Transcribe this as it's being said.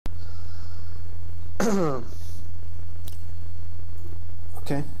Okay,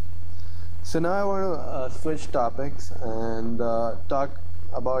 so now I want to switch topics and talk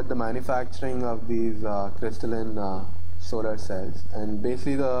about the manufacturing of these crystalline solar cells, and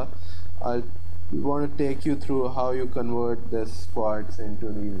basically I'll want to take you through how you convert this quartz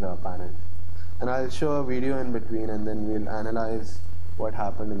into these panels, and I'll show a video in between, and then we'll analyze what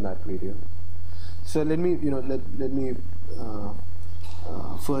happened in that video. So let me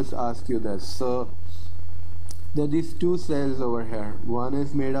first ask you this. So there are these two cells over here. One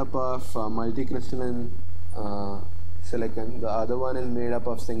is made up of multicrystalline silicon. The other one is made up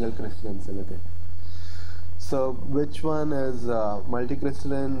of single crystalline silicon. So which one is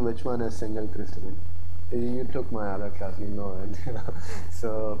multicrystalline? Which one is single crystalline? You took my other class, you know it.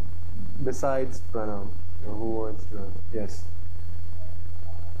 So besides Pranav, who wants to? Yes.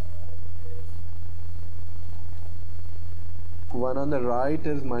 One on the right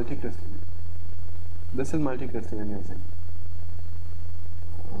is multicrystalline. This is multicrystalline, you're saying?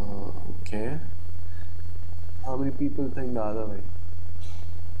 Okay. How many people think the other way?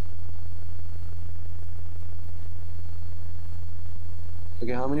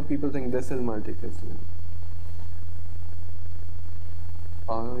 Okay, how many people think this is multicrystalline?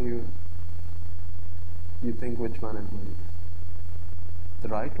 Or you think which one is multicrystalline? The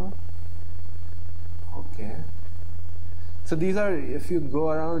right one? Okay. So these are, if you go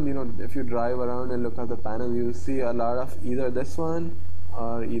around, if you drive around and look at the panel, you'll see a lot of either this one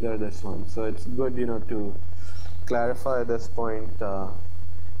or either this one. So it's good, to clarify this point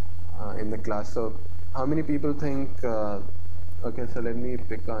in the class. So how many people think, okay, so let me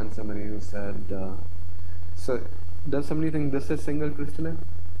pick on somebody who said, so does somebody think this is single crystalline?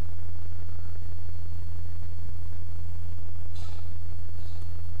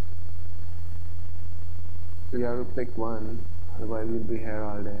 So you have to pick one, otherwise we'll be here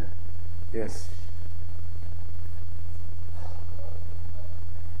all day. Yes.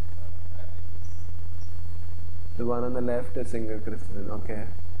 The one on the left is single crystalline. Okay.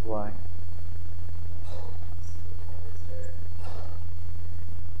 Why?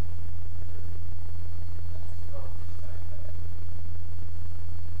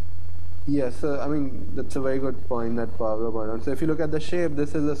 Yes, I mean, that's a very good point that Pablo brought on. So if you look at the shape,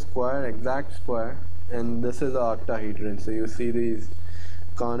 this is a square, exact square, and this is an octahedron. So you see these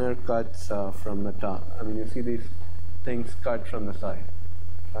corner cuts from the top. I mean, you see these things cut from the side,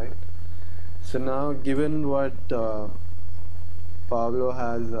 right? So now, given what Pablo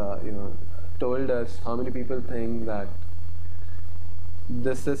has, told us, how many people think that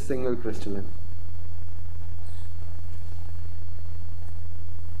this is single crystalline?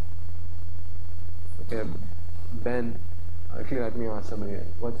 Okay, Ben. Actually, let me ask somebody.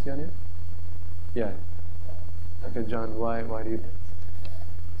 What's your name? Yeah. Okay, John, why do you think?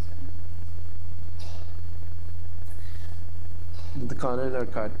 The corners are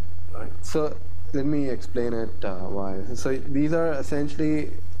cut, right? So let me explain it why. So these are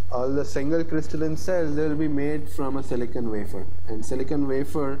essentially all the single crystalline cells. They will be made from a silicon wafer, and silicon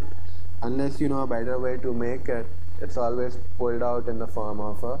wafer, unless you know a better way to make it, it's always pulled out in the form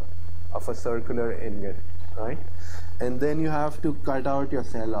of a circular ingot, right? And then you have to cut out your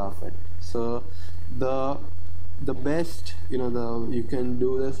cell off it. So the best, you can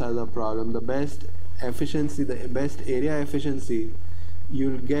do this as a problem. The best efficiency, the best area efficiency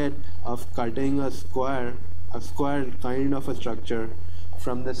you'll get of cutting a square kind of a structure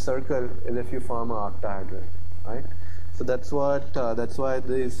from this circle is if you form an octahedron, right? So that's why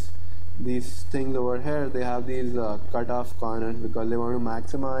these things over here, they have these cut off corners, because they want to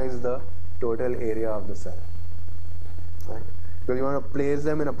maximize the total area of the cell, right? Because you want to place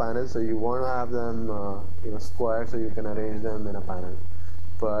them in a panel, so you want to have them square, so you can arrange them in a panel.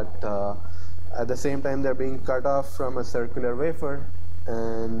 But at the same time, they're being cut off from a circular wafer,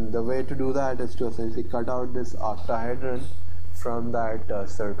 and the way to do that is to essentially cut out this octahedron from that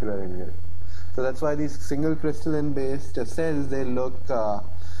circular ingot. So that's why these single crystalline based cells, they look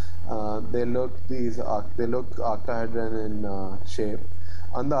octahedron in shape.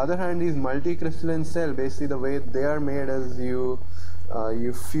 On the other hand, these multicrystalline cell, basically the way they are made is you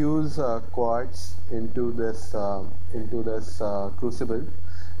fuse quartz into this crucible,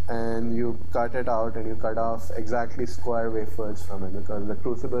 and you cut it out, and you cut off exactly square wafers from it, because the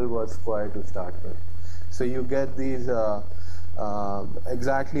crucible was square to start with. So you get these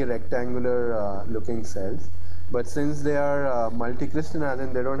exactly rectangular looking cells. But since they are multicrystalline, as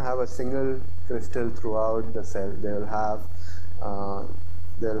in they don't have a single crystal throughout the cell, they'll have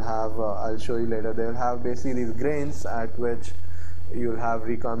I'll show you later, they'll have basically these grains at which you'll have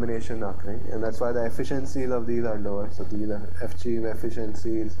recombination occurring, and that's why the efficiencies of these are lower. So these are FG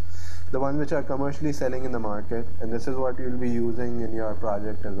efficiencies the ones which are commercially selling in the market, and this is what you'll be using in your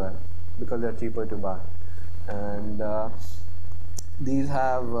project as well, because they're cheaper to buy. And these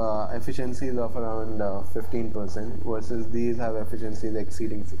have efficiencies of around 15% versus these have efficiencies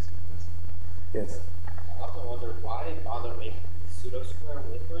exceeding 60%. Yes? I often wonder why bother making pseudo-square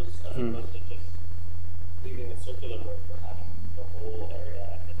wafers as opposed to just leaving a circular wafer, having the whole area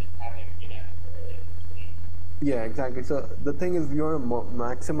and then having inactive area in between. Yeah, exactly. So the thing is, you want to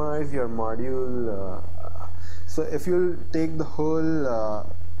maximize your module. So if you take the whole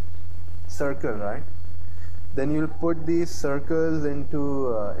circle, right? Then you'll put these circles into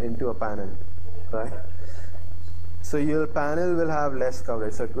a panel, right? So your panel will have less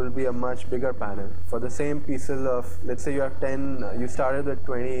coverage, so it will be a much bigger panel for the same pieces of, let's say you have 10, you started with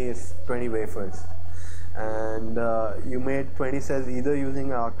 20 wafers, and you made 20 cells either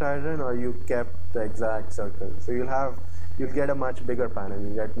using an octahedron or you kept the exact circle. So you'll get a much bigger panel.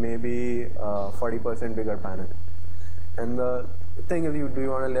 You get maybe 40% bigger panel. And the thing is, do you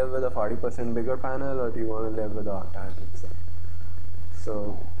want to live with a 40% bigger panel or do you want to live with an octahedron cell?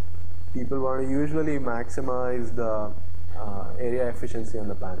 So people want to usually maximize the area efficiency on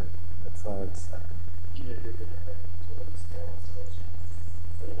the panel. That's why it's Even if you're doing it to a scale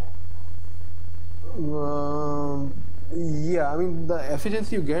installation. yeah, I mean the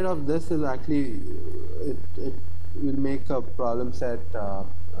efficiency you get of this is actually it will make a problem set.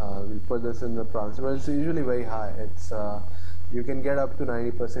 We'll put this in the problem set, but it's usually very high. It's you can get up to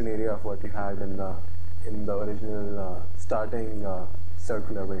 90% area of what you had in the original starting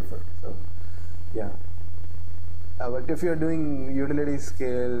circular wafer. So yeah. But if you're doing utility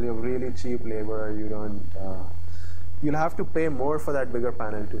scale, you have really cheap labor, you don't, you'll have to pay more for that bigger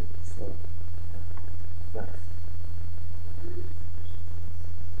panel too. So, yeah.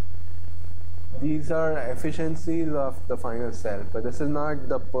 These are efficiencies of the final cell, but this is not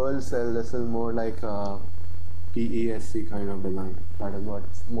the pearl cell, this is more like a PESC kind of design. That is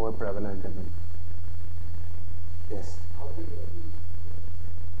what's more prevalent in it. Yes.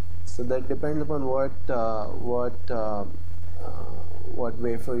 So that depends upon what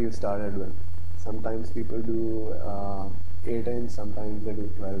wafer you started with. Sometimes people do 8-inch, sometimes they do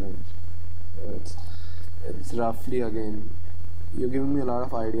 12-inch. So it's roughly, again, you're giving me a lot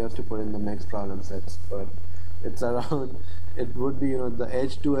of ideas to put in the next problem sets, but it's around, it would be, the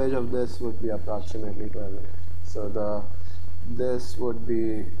edge to edge of this would be approximately 12 inch. So this would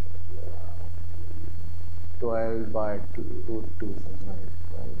be 12 by root 2, something like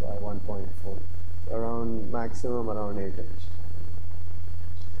 12 by 1.4. Around maximum around 8 inch.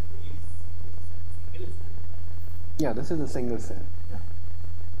 Yeah, this is a single cell. Yeah.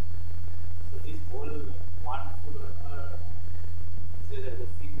 So this whole one full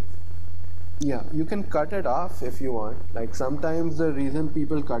yeah, you can cut it off if you want. Like sometimes the reason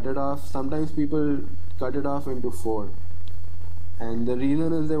people cut it off, sometimes people cut it off into 4. And the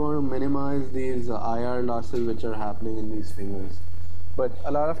reason is they want to minimize these IR losses which are happening in these fingers. But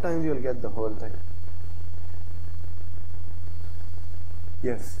a lot of times you'll get the whole thing.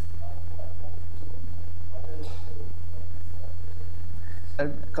 Yes.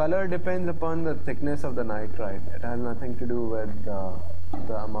 Color depends upon the thickness of the nitride. It has nothing to do with the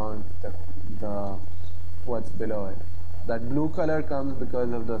amount, what's below it. That blue color comes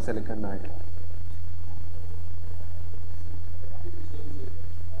because of the silicon nitride.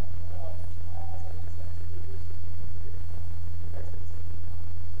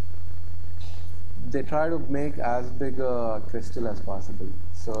 They try to make as big a crystal as possible.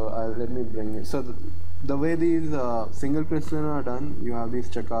 So let me bring it. So the way these single crystalline are done, you have these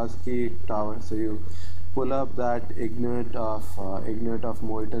Tchaikovsky towers. So you pull up that ignite of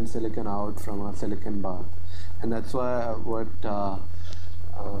molten silicon out from a silicon bath, and that's why what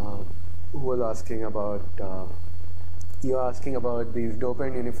who was asking about. You're asking about these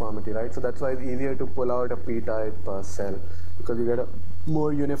dopant uniformity, right? So that's why it's easier to pull out a p-type cell, because you get a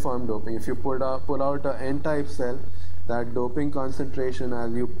more uniform doping. If you pull out an n-type cell, that doping concentration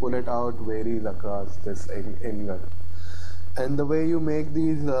as you pull it out varies across this ingot. And the way you make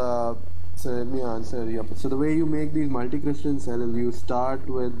these, so let me answer you. So the way you make these multicrystalline cells is you start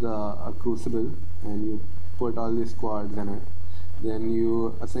with a crucible and you put all these quartz in it. Then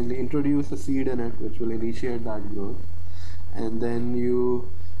you essentially introduce a seed in it, which will initiate that growth. And then you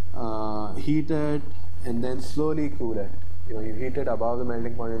heat it and then slowly cool it. You heat it above the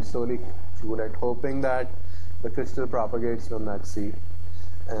melting point and slowly cool it, hoping that the crystal propagates from that seed.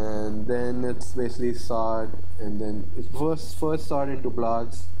 And then it's basically sawed, and then it's first sawed into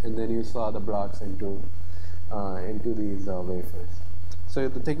blocks, and then you saw the blocks into these wafers. So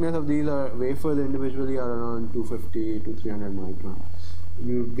the thickness of these wafers individually are around 250 to 300 micron.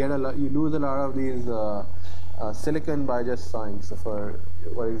 you get a lot, you lose a lot of these silicon by just sawing. So for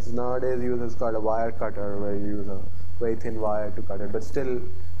what is nowadays used is called a wire cutter, where you use a very thin wire to cut it, but still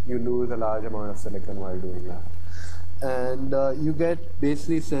you lose a large amount of silicon while doing that. And you get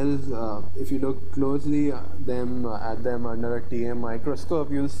basically cells. If you look closely at them under a TM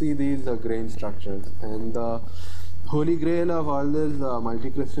microscope, you'll see these grain structures. And the holy grail of all this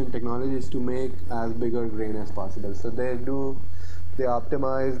multicrystalline technology is to make as bigger grain as possible. So they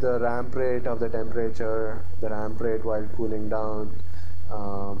optimize the ramp rate of the temperature, the ramp rate while cooling down,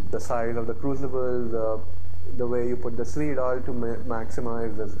 the size of the crucible, the way you put the seed, all to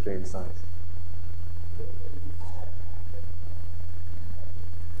maximize this grain size.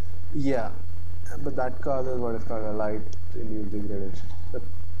 Yeah, but that causes what is called a light-induced degradation.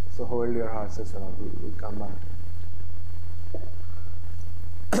 So hold your horses around. We'll come back.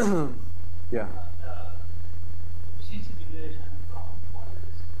 Yeah. Efficiency degradation from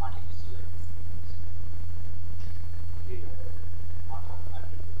polycrystalline artificial not at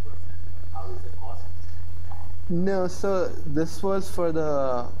 50%, but how is the cost? No, so this was for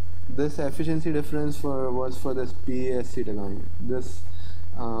this efficiency difference was for this PAcetyl. This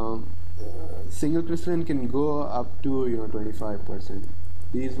single crystalline can go up to 25%.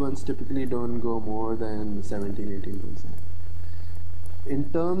 These ones typically don't go more than 17-18%.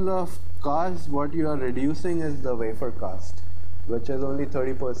 In terms of cost, what you are reducing is the wafer cost, which is only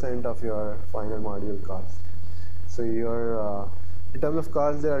 30% of your final module cost. So you're in terms of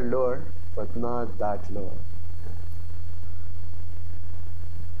cost, they are lower, but not that lower.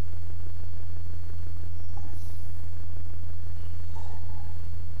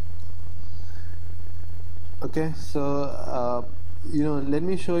 Okay, so let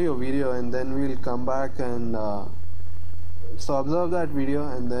me show you a video, and then we'll come back and so observe that video,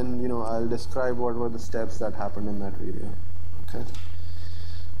 and then I'll describe what were the steps that happened in that video. Okay,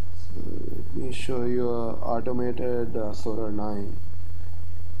 so let me show you a automated solar line.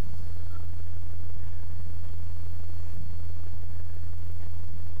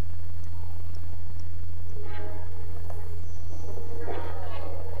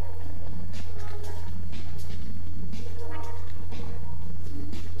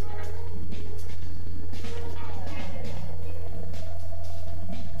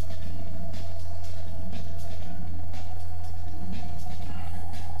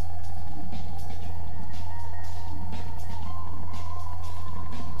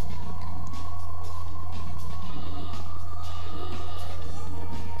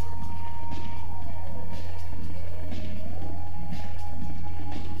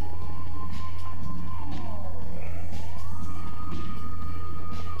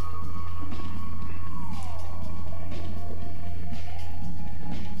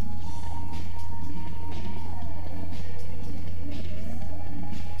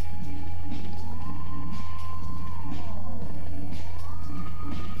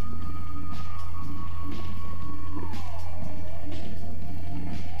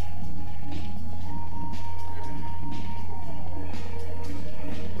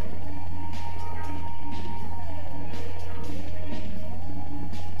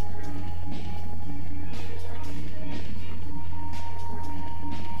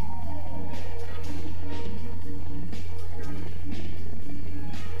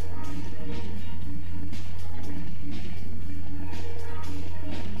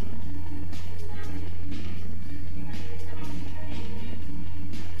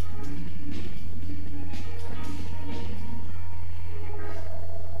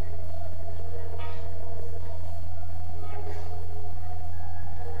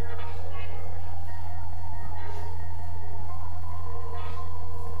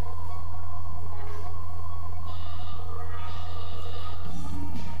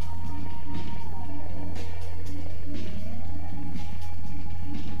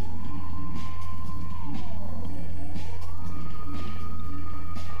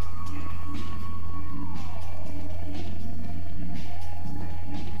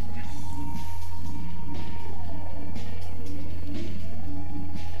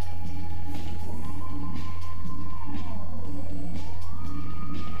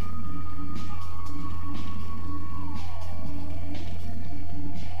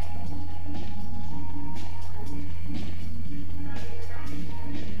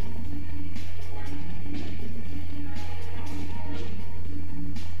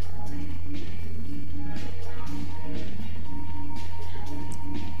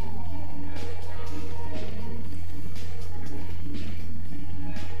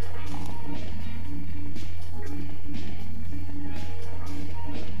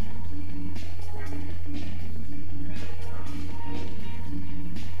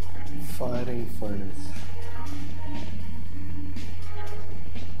 Firing furnace.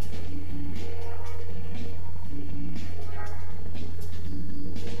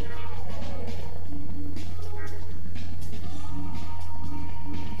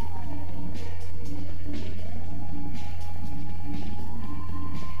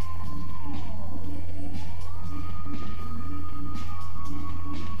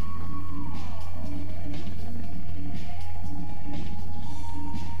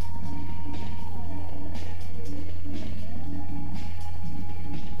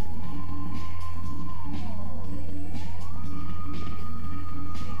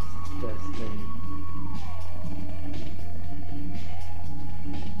 Testing.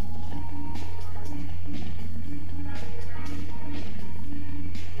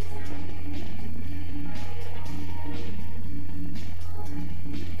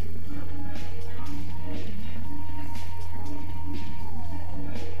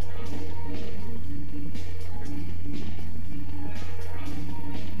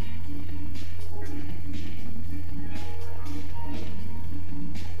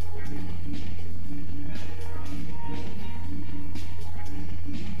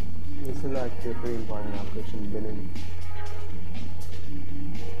 This is actually a pretty important application, binning.